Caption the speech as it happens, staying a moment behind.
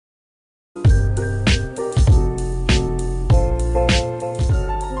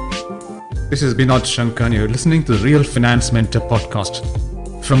This is Binod Shankar and you're listening to the Real Finance Mentor podcast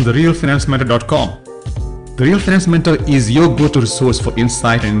from therealfinancementor.com. The Real Finance Mentor is your go-to resource for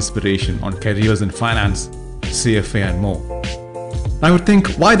insight and inspiration on careers in finance, CFA and more. I would think,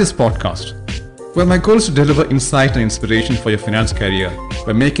 why this podcast? Well, my goal is to deliver insight and inspiration for your finance career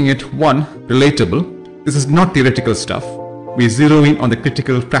by making it, one, relatable. This is not theoretical stuff. We zero in on the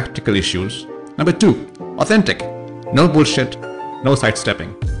critical, practical issues. Number two, authentic. No bullshit, no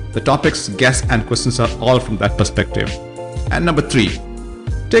sidestepping. The topics, guests, and questions are all from that perspective. And number three,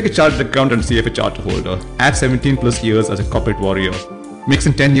 take a chartered accountant and CFA charter holder, add 17 plus years as a corporate warrior, mix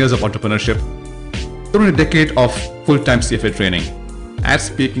in 10 years of entrepreneurship, throw in a decade of full-time CFA training, add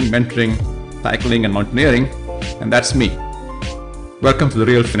speaking, mentoring, cycling, and mountaineering, and that's me. Welcome to the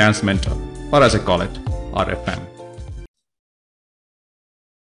Real Finance Mentor, or as I call it, RFM.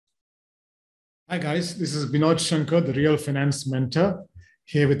 Hi guys, this is Binod Shankar, the Real Finance Mentor,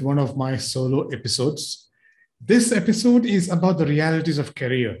 here with one of my solo episodes. This episode is about the realities of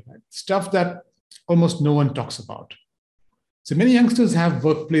career, stuff that almost no one talks about. So many youngsters have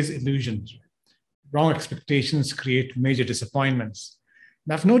workplace illusions. Wrong expectations create major disappointments.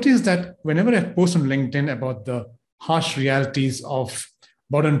 And I've noticed that whenever I post on LinkedIn about the harsh realities of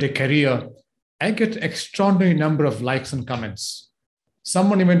modern day career, I get an extraordinary number of likes and comments.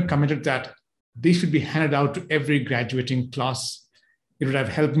 Someone even commented that they should be handed out to every graduating class. It would have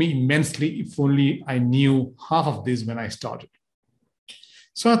helped me immensely if only I knew half of this when I started.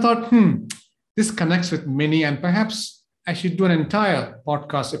 So I thought, this connects with many, and perhaps I should do an entire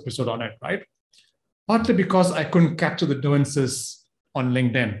podcast episode on it, right? Partly because I couldn't capture the nuances on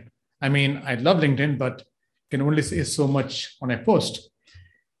LinkedIn. I mean, I love LinkedIn, but can only say so much when I post.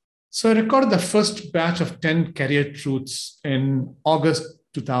 So I recorded the first batch of 10 career truths in August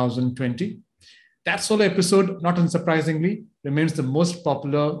 2020. That solo episode, not unsurprisingly, remains the most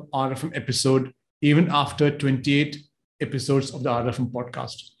popular RFM episode even after 28 episodes of the RFM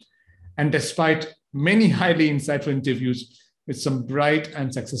podcast. And despite many highly insightful interviews with some bright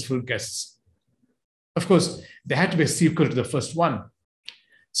and successful guests. Of course, there had to be a sequel to the first one.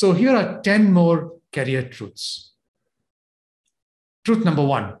 So here are 10 more career truths. Truth number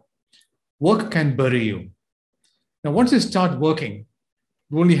one, work can bury you. Now, once you start working,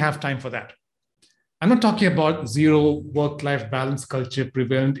 you only have time for that. I'm not talking about zero work-life balance culture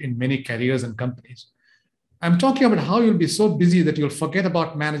prevalent in many careers and companies. I'm talking about how you'll be so busy that you'll forget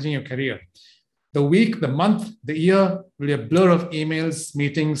about managing your career. The week, the month, the year will be a blur of emails,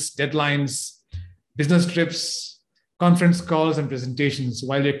 meetings, deadlines, business trips, conference calls, and presentations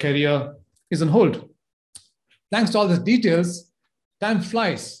while your career is on hold. Thanks to all these details, time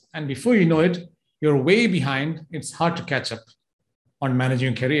flies. And before you know it, you're way behind. It's hard to catch up on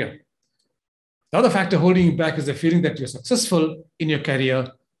managing your career. The other factor holding you back is the feeling that you're successful in your career,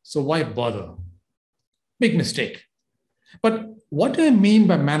 so why bother? Big mistake. But what do I mean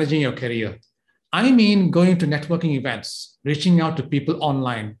by managing your career? I mean going to networking events, reaching out to people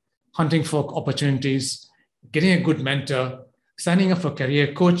online, hunting for opportunities, getting a good mentor, signing up for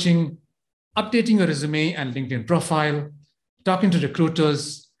career coaching, updating your resume and LinkedIn profile, talking to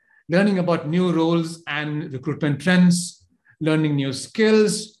recruiters, learning about new roles and recruitment trends, learning new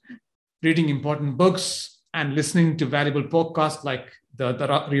skills, reading important books, and listening to valuable podcasts like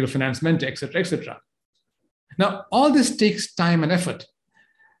the Real Finance Mentor, etc., etc. Now, all this takes time and effort.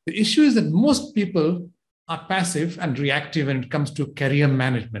 The issue is that most people are passive and reactive when it comes to career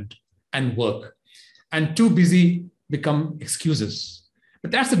management and work, and too busy become excuses.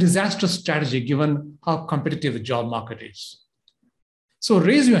 But that's a disastrous strategy given how competitive the job market is. So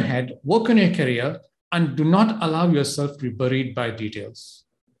raise your head, work on your career, and do not allow yourself to be buried by details.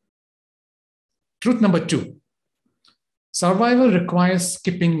 Truth number two, survival requires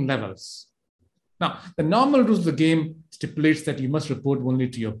skipping levels. Now, the normal rules of the game stipulates that you must report only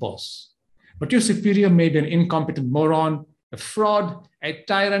to your boss. But your superior may be an incompetent moron, a fraud, a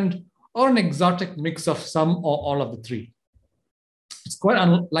tyrant, or an exotic mix of some or all of the three. It's quite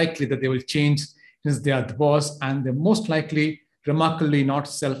unlikely that they will change since they are the boss, and they're most likely remarkably not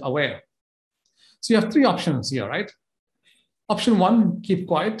self-aware. So you have three options here, right? Option one, keep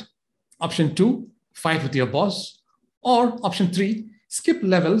quiet. Option two, fight with your boss. Or option three, skip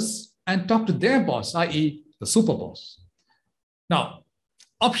levels and talk to their boss, i.e. the super boss. Now,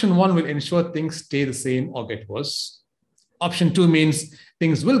 option one will ensure things stay the same or get worse. Option two means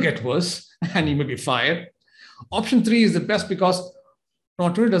things will get worse and you may be fired. Option three is the best because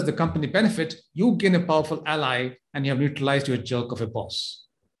not only does the company benefit, you gain a powerful ally and you have neutralized your jerk of a boss.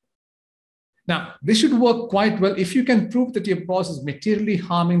 Now, this should work quite well if you can prove that your boss is materially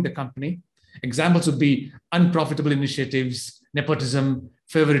harming the company. Examples would be unprofitable initiatives, nepotism,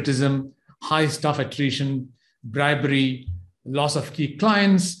 favoritism, high staff attrition, bribery, loss of key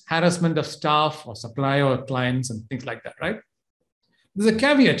clients, harassment of staff or supplier or clients, and things like that, right? There's a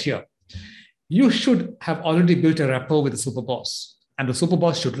caveat here. You should have already built a rapport with the super boss, and the super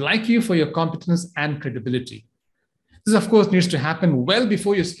boss should like you for your competence and credibility. This, of course, needs to happen well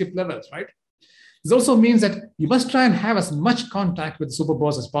before you skip levels, right? This also means that you must try and have as much contact with the super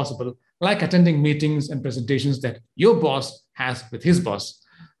boss as possible, like attending meetings and presentations that your boss has with his boss,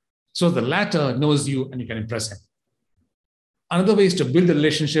 so the latter knows you and you can impress him. Another way is to build a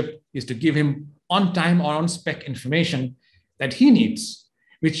relationship is to give him on-time or on-spec information that he needs,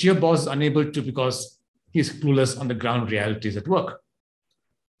 which your boss is unable to because he's clueless on the ground realities at work.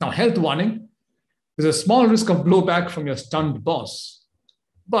 Now, health warning, there's a small risk of blowback from your stunned boss,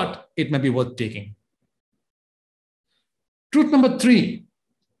 but it may be worth taking. Truth number 3,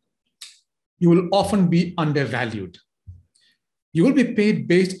 you will often be undervalued. You will be paid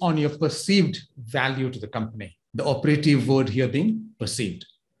based on your perceived value to the company, the operative word here being perceived.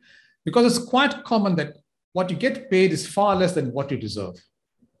 Because it's quite common that what you get paid is far less than what you deserve.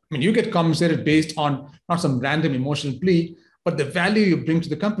 I mean, you get compensated based on not some random emotional plea, but the value you bring to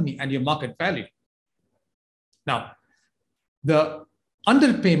the company and your market value. Now, the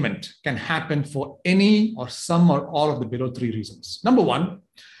underpayment can happen for any or some or all of the below 3 reasons. Number 1,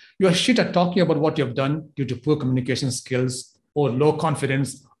 you are shit at talking about what you have done due to poor communication skills or low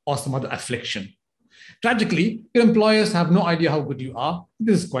confidence or some other affliction. Tragically, your employers have no idea how good you are.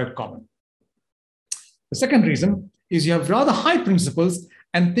 This is quite common. The second reason is you have rather high principles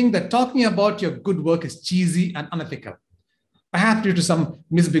and think that talking about your good work is cheesy and unethical, perhaps due to some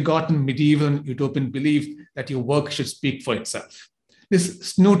misbegotten medieval and utopian belief that your work should speak for itself. This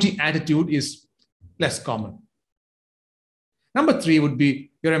snooty attitude is less common. Number 3 would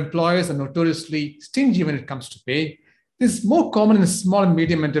be your employers are notoriously stingy when it comes to pay. This is more common in small and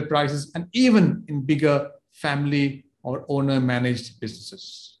medium enterprises and even in bigger family or owner-managed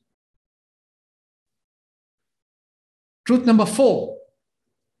businesses. Truth number 4,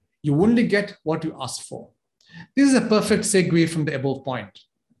 you only get what you ask for. This is a perfect segue from the above point.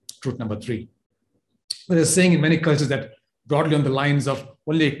 Truth number 3. There's a saying in many cultures that broadly on the lines of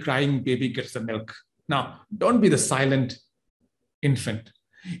only a crying baby gets the milk. Now, don't be the silent infant.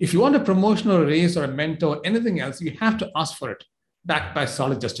 If you want a promotion or a raise or a mentor or anything else, you have to ask for it, backed by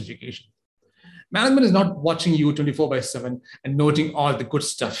solid justification. Management is not watching you 24/7 and noting all the good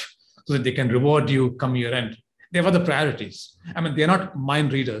stuff so that they can reward you come year end. They have other priorities. I mean, they're not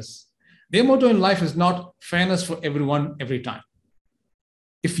mind readers. Their motto in life is not fairness for everyone every time.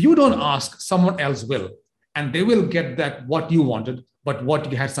 If you don't ask, someone else will, and they will get that what you wanted, but what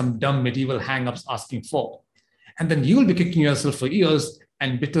you had some dumb medieval hang-ups asking for. And then you'll be kicking yourself for years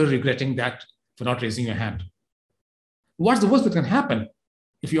and bitter regretting that for not raising your hand. What's the worst that can happen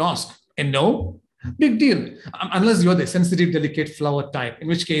if you ask? And no? Big deal. Unless you're the sensitive, delicate flower type, in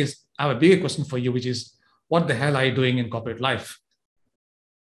which case I have a bigger question for you, which is, what the hell are you doing in corporate life?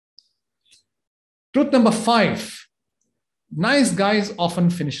 Truth number 5, nice guys often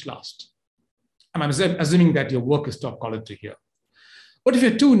finish last. I'm assuming that your work is top quality here. But if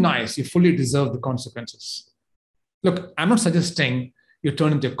you're too nice, you fully deserve the consequences. Look, I'm not suggesting you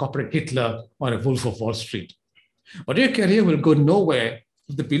turn into a corporate Hitler or a Wolf of Wall Street. But your career will go nowhere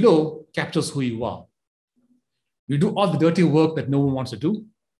if the below captures who you are. You do all the dirty work that no one wants to do.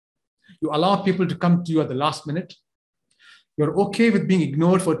 You allow people to come to you at the last minute. You're okay with being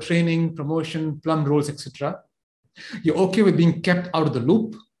ignored for training, promotion, plum roles, etc. You're okay with being kept out of the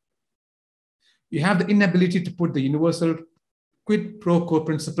loop. You have the inability to put the universal quid pro quo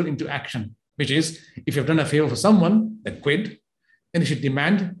principle into action, which is, if you've done a favor for someone, then quid, then you should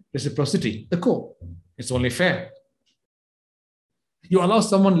demand reciprocity, the quo. It's only fair. You allow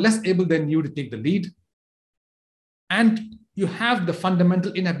someone less able than you to take the lead, and you have the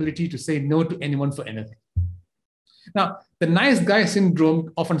fundamental inability to say no to anyone for anything. Now, the nice guy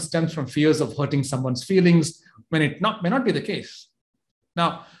syndrome often stems from fears of hurting someone's feelings when it may not be the case.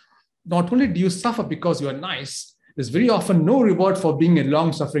 Now, not only do you suffer because you are nice, there's very often no reward for being a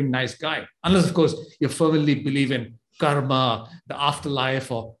long-suffering nice guy, unless, of course, you firmly believe in karma, the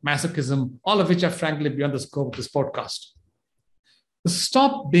afterlife, or masochism, all of which are frankly beyond the scope of this podcast. So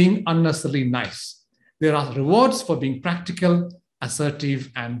stop being unnecessarily nice. There are rewards for being practical, assertive,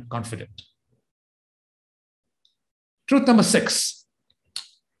 and confident. Truth number 6,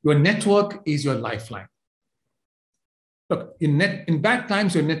 your network is your lifeline. Look, in bad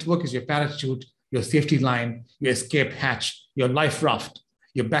times, your network is your parachute, your safety line, your escape hatch, your life raft,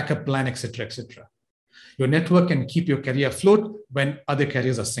 your backup plan, etc., etc. Your network can keep your career afloat when other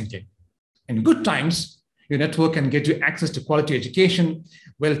careers are sinking. In good times, Your network can get you access to quality education,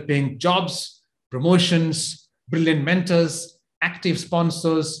 well-paying jobs, promotions, brilliant mentors, active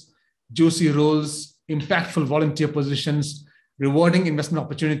sponsors, juicy roles, impactful volunteer positions, rewarding investment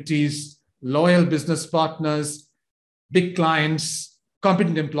opportunities, loyal business partners, big clients,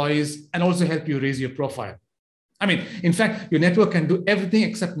 competent employees, and also help you raise your profile. I mean, in fact, your network can do everything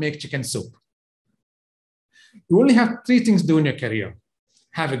except make chicken soup. You only have three things to do in your career: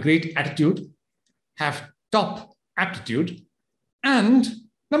 have a great attitude, have top aptitude, and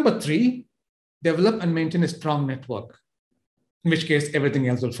number three, develop and maintain a strong network, in which case everything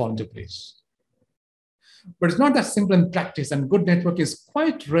else will fall into place. But it's not that simple in practice, and good network is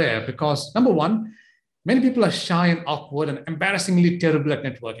quite rare because, number one, many people are shy and awkward and embarrassingly terrible at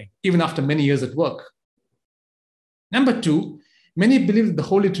networking, even after many years at work. Number two, many believe that the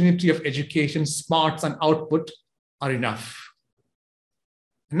holy trinity of education, smarts, and output are enough.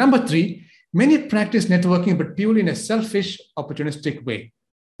 Number three, many practice networking, but purely in a selfish, opportunistic way.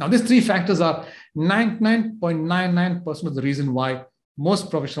 Now, these three factors are 99.99% of the reason why most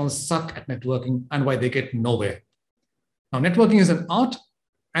professionals suck at networking and why they get nowhere. Now, networking is an art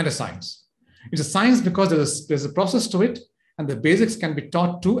and a science. It's a science because there's a process to it, and the basics can be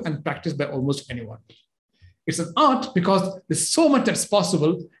taught to and practiced by almost anyone. It's an art because there's so much that's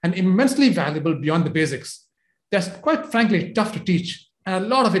possible and immensely valuable beyond the basics. That's quite frankly tough to teach, and a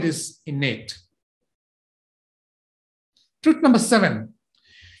lot of it is innate. Truth number 7,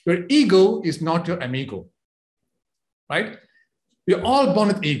 your ego is not your amigo, right? We're all born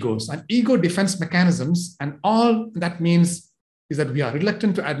with egos and ego defense mechanisms, and all that means is that we are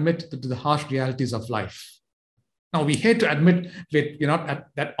reluctant to admit to the harsh realities of life. Now, we hate to admit that we're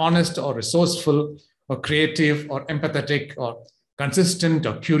not that honest or resourceful or creative or empathetic or consistent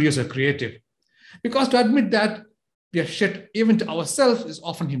or curious or creative, because to admit that we are shit even to ourselves is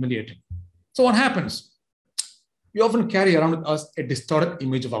often humiliating. So what happens? We often carry around with us a distorted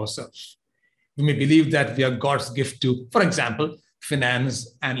image of ourselves. We may believe that we are God's gift to, for example,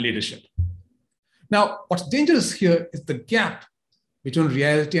 finance and leadership. Now, what's dangerous here is the gap between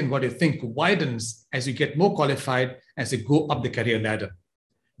reality and what you think widens as you get more qualified as you go up the career ladder,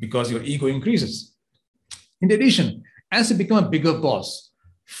 because your ego increases. In addition, as you become a bigger boss,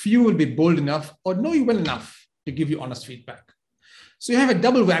 few will be bold enough or know you well enough to give you honest feedback. So you have a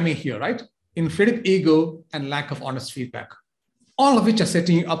double whammy here, right? Inflated ego and lack of honest feedback, all of which are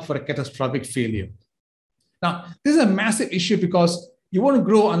setting you up for a catastrophic failure. Now, this is a massive issue because you won't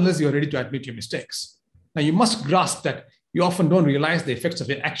grow unless you're ready to admit your mistakes. Now, you must grasp that you often don't realize the effects of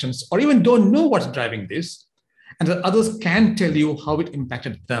your actions or even don't know what's driving this, and that others can tell you how it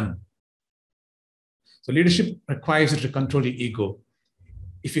impacted them. So leadership requires you to control your ego.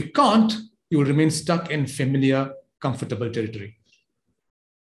 If you can't, you will remain stuck in familiar, comfortable territory.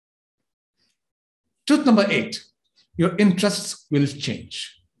 Truth number 8, your interests will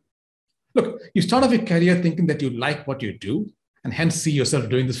change. Look, you start off your career thinking that you like what you do and hence see yourself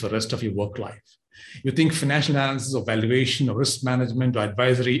doing this for the rest of your work life. You think financial analysis or valuation or risk management or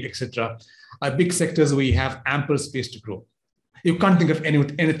advisory, etc., are big sectors where you have ample space to grow. You can't think of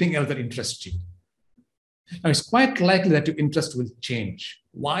anything else that interests you. Now, it's quite likely that your interest will change.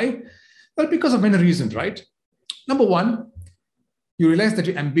 Why? Well, because of many reasons, right? Number one, you realize that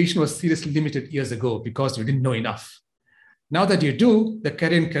your ambition was seriously limited years ago because you didn't know enough. Now that you do, the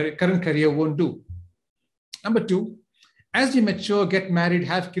current career won't do. Number two, as you mature, get married,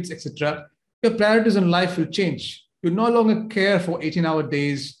 have kids, etc., your priorities in life will change. You no longer care for 18-hour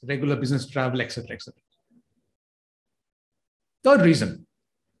days, regular business travel, etc., etc. Third reason,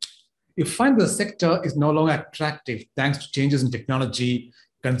 you find the sector is no longer attractive thanks to changes in technology,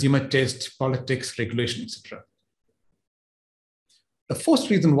 consumer taste, politics, regulation, etc. The fourth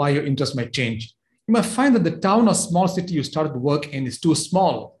reason why your interest might change, you might find that the town or small city you started to work in is too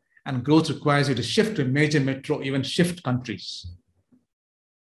small and growth requires you to shift to a major metro, or even shift countries.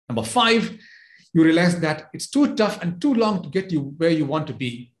 Number 5, you realize that it's too tough and too long to get you where you want to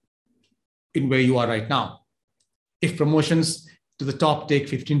be in where you are right now. If promotions to the top take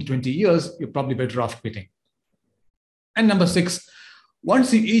 15 to 20 years, you're probably better off quitting. And number 6,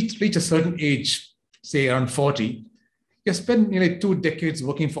 once you reach a certain age, say around 40, you spent nearly 2 decades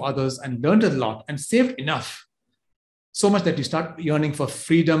working for others and learned a lot and saved enough, so much that you start yearning for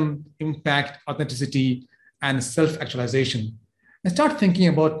freedom, impact, authenticity, and self-actualization, and start thinking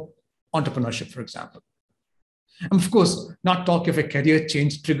about entrepreneurship, for example. And of course, not talk of a career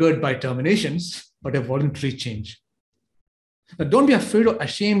change triggered by terminations, but a voluntary change. Now, don't be afraid or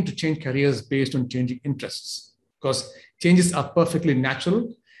ashamed to change careers based on changing interests, because changes are perfectly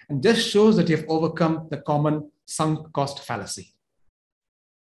natural and just shows that you have overcome the common sunk cost fallacy.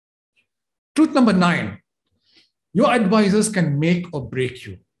 Truth number 9, Your advisors can make or break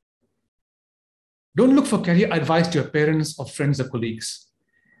you. Don't look for career advice to your parents or friends or colleagues.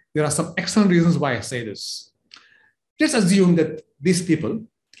 There are some excellent reasons why I say this. Just assume that these people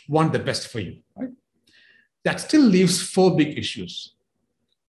want the best for you, right? That still leaves four big issues.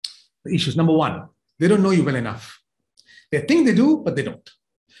 The issues, number one, they don't know you well enough. They think they do, but they don't.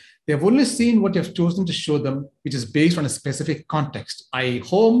 They have only seen what you have chosen to show them, which is based on a specific context, i.e.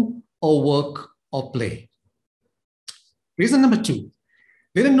 home or work or play. Reason number two,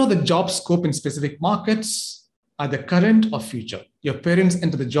 they didn't know the job scope in specific markets, either current or future. Your parents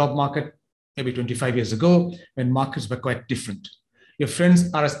entered the job market maybe 25 years ago when markets were quite different. Your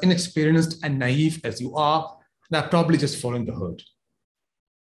friends are as inexperienced and naive as you are, and are probably just following the herd.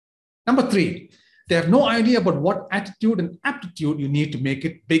 Number three, they have no idea about what attitude and aptitude you need to make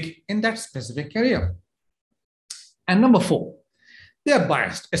it big in that specific area. And number four, they are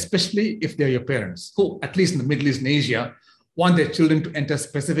biased, especially if they're your parents, who, at least in the Middle East and Asia, want their children to enter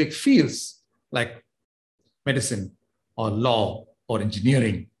specific fields like medicine or law or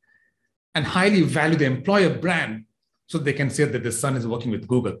engineering, and highly value the employer brand so they can say that the son is working with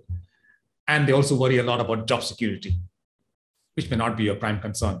Google. And they also worry a lot about job security, which may not be your prime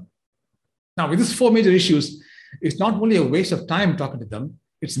concern. Now, with these four major issues, it's not only a waste of time talking to them,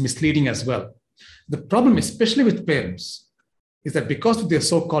 it's misleading as well. The problem, especially with parents, is that because of their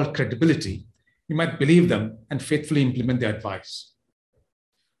so-called credibility, you might believe them and faithfully implement their advice.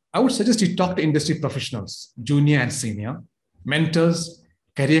 I would suggest you talk to industry professionals, junior and senior, mentors,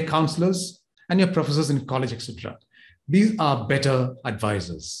 career counselors, and your professors in college, etc. These are better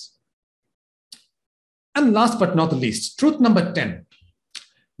advisors. And last but not the least, truth number 10.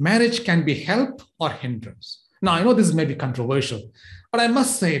 Marriage can be help or hindrance. Now, I know this may be controversial, but I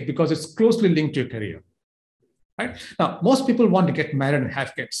must say it because it's closely linked to your career. Right? Now, most people want to get married and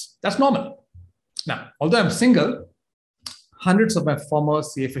have kids. That's normal. Now, although I'm single, hundreds of my former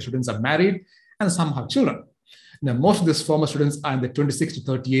CFA students are married and some have children. Now, most of these former students are in the 26 to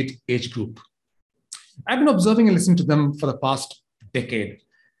 38 age group. I've been observing and listening to them for the past decade.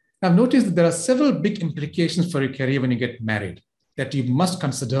 I've noticed that there are several big implications for your career when you get married that you must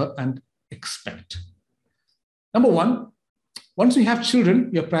consider and expect. Number one, once you have children,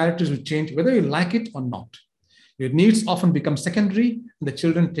 your priorities will change whether you like it or not. Your needs often become secondary and the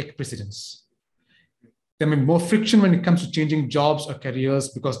children take precedence. There may be more friction when it comes to changing jobs or careers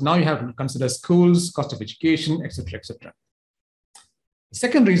because now you have to consider schools, cost of education, etc., etc. The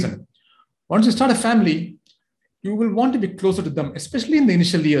second reason, once you start a family, you will want to be closer to them, especially in the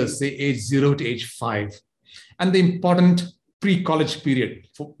initial years, say age 0 to age 5, and the important pre-college period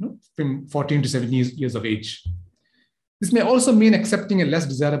from 14 to 17 years of age. This may also mean accepting a less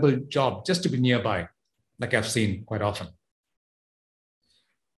desirable job just to be nearby, like I've seen quite often.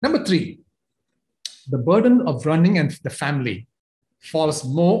 Number three, the burden of running and the family falls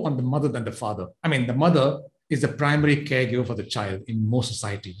more on the mother than the father. I mean, the mother is the primary caregiver for the child in most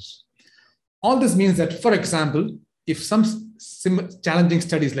societies. All this means that, for example, if some challenging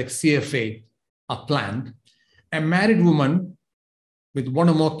studies like CFA are planned, a married woman with one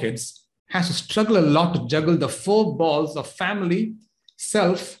or more kids has to struggle a lot to juggle the four balls of family,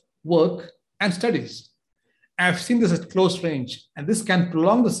 self, work, and studies. I've seen this at close range, and this can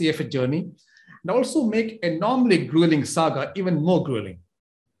prolong the CFA journey and also make a normally grueling saga even more grueling.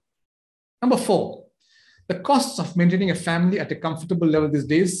 Number four, the costs of maintaining a family at a comfortable level these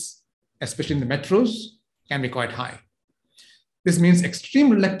days, especially in the metros, can be quite high. This means extreme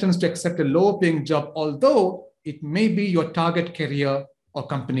reluctance to accept a lower paying job, although it may be your target career or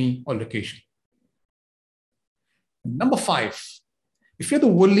company or location. Number five, if you're the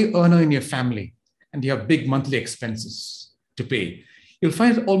only earner in your family and you have big monthly expenses to pay, you'll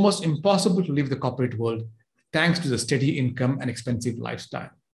find it almost impossible to leave the corporate world thanks to the steady income and expensive lifestyle.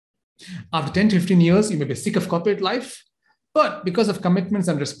 After 10 to 15 years, you may be sick of corporate life, but because of commitments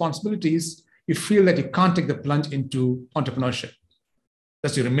and responsibilities, you feel that you can't take the plunge into entrepreneurship.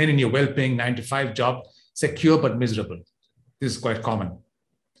 Thus, you remain in your well-paying 9-to-5 job, secure but miserable. This is quite common.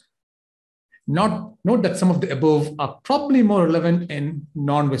 Note that some of the above are probably more relevant in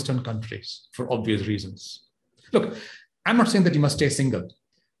non-Western countries for obvious reasons. Look, I'm not saying that you must stay single,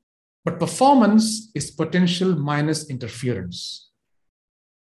 but performance is potential minus interference.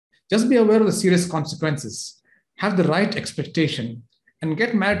 Just be aware of the serious consequences, have the right expectation, and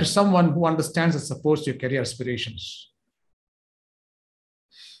get married to someone who understands and supports your career aspirations.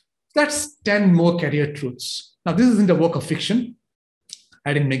 That's 10 more career truths. Now, this isn't a work of fiction.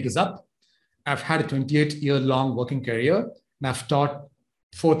 I didn't make this up. I've had a 28-year-long working career, and I've taught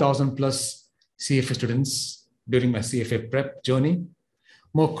 4,000 plus CFA students during my CFA prep journey.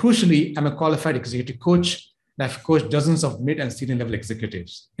 More crucially, I'm a qualified executive coach and I've coached dozens of mid and senior level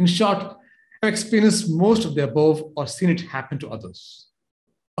executives. In short, I've experienced most of the above or seen it happen to others.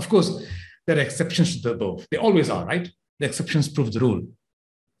 Of course, there are exceptions to the above. They always are, right? The exceptions prove the rule.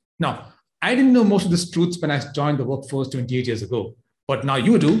 Now, I didn't know most of these truths when I joined the workforce 28 years ago, but now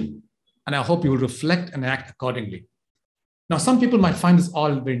you do, and I hope you will reflect and act accordingly. Now, some people might find this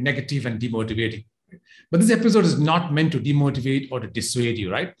all very negative and demotivating, but this episode is not meant to demotivate or to dissuade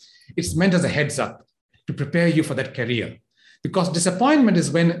you, right? It's meant as a heads up to prepare you for that career, because disappointment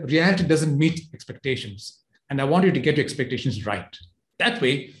is when reality doesn't meet expectations, and I want you to get your expectations right. That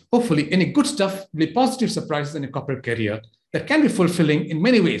way, hopefully, any good stuff will be positive surprises in a corporate career that can be fulfilling in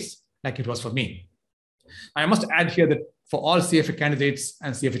many ways, like it was for me. I must add here that for all CFA candidates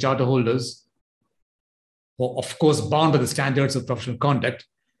and CFA charter holders, who are of course bound by the standards of professional conduct,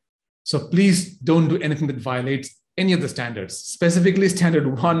 so please don't do anything that violates any of the standards, specifically standard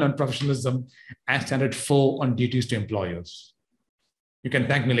 1 on professionalism and standard 4 on duties to employers. You can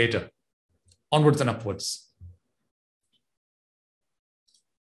thank me later. Onwards and upwards.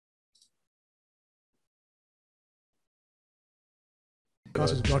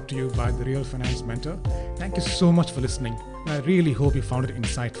 Podcast is brought to you by The Real Finance Mentor. Thank you so much for listening, and I really hope you found it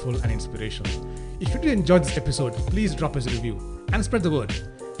insightful and inspirational. If you did enjoy this episode, please drop us a review and spread the word.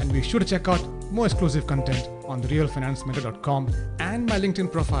 And be sure to check out more exclusive content on therealfinancementor.com and my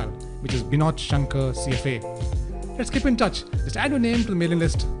LinkedIn profile, which is Binod Shankar CFA. Let's keep in touch. Just add your name to the mailing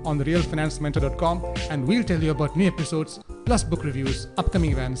list on therealfinancementor.com, and we'll tell you about new episodes, plus book reviews,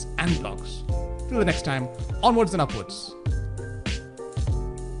 upcoming events, and blogs. Till the next time, onwards and upwards.